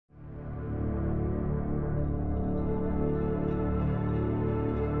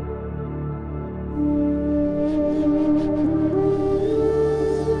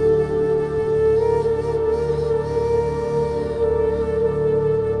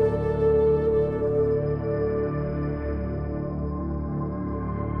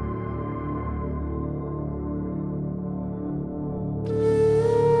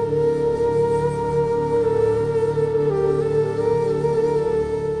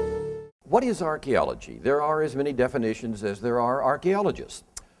What is archaeology? There are as many definitions as there are archaeologists.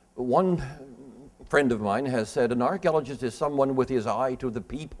 One friend of mine has said an archaeologist is someone with his eye to the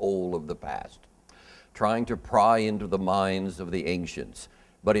peephole of the past, trying to pry into the minds of the ancients.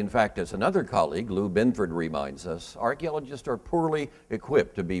 But in fact, as another colleague, Lou Binford, reminds us, archaeologists are poorly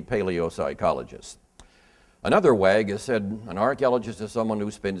equipped to be paleopsychologists. Another wag has said an archaeologist is someone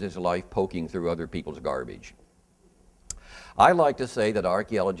who spends his life poking through other people's garbage. I like to say that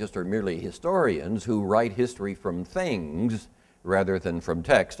archaeologists are merely historians who write history from things rather than from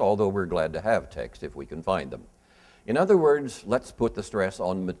text, although we're glad to have text if we can find them. In other words, let's put the stress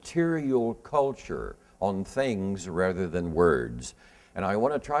on material culture, on things rather than words. And I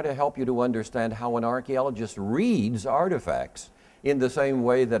want to try to help you to understand how an archaeologist reads artifacts in the same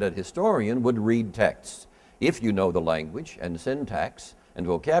way that a historian would read texts. If you know the language and syntax and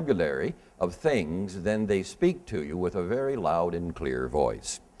vocabulary of things, then they speak to you with a very loud and clear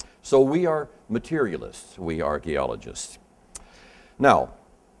voice. So we are materialists, we archaeologists. Now,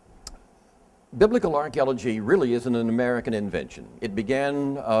 biblical archaeology really isn't an American invention. It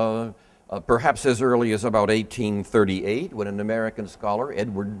began perhaps as early as about 1838 when an American scholar,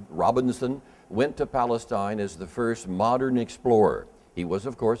 Edward Robinson, went to Palestine as the first modern explorer. He was,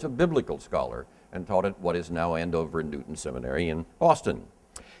 of course, a biblical scholar and taught at what is now Andover and Newton Seminary in Boston.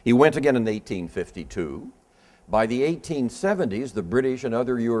 He went again in 1852. By the 1870s, the British and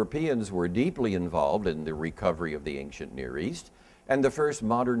other Europeans were deeply involved in the recovery of the ancient Near East, and the first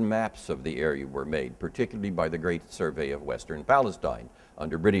modern maps of the area were made, particularly by the Great Survey of Western Palestine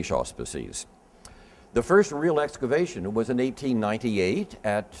under British auspices. The first real excavation was in 1898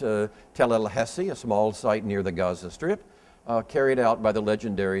 at Tel El Hessi, a small site near the Gaza Strip, carried out by the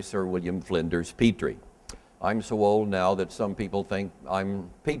legendary Sir William Flinders Petrie. I'm so old now that some people think I'm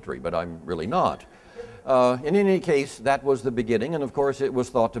Petrie, but I'm really not. In any case, that was the beginning, and of course it was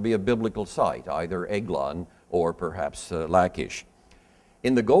thought to be a biblical site, either Eglon or perhaps Lachish.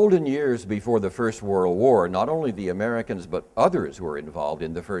 In the golden years before the First World War, not only the Americans but others were involved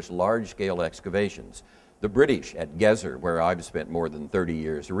in the first large-scale excavations. The British at Gezer, where I've spent more than 30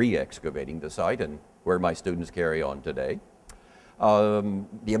 years re-excavating the site and where my students carry on today.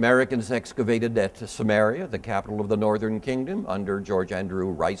 The Americans excavated at Samaria, the capital of the Northern Kingdom, under George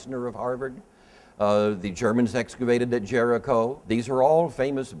Andrew Reisner of Harvard. The Germans excavated at Jericho. These are all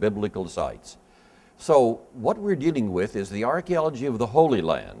famous biblical sites. So what we're dealing with is the archaeology of the Holy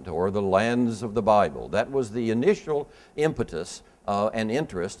Land, or the lands of the Bible. That was the initial impetus and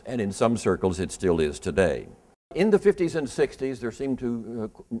interest, and in some circles it still is today. In the 50s and 60s, there seemed to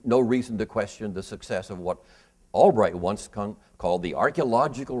no reason to question the success of what Albright once called the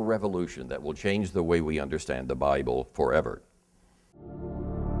archaeological revolution that will change the way we understand the Bible forever.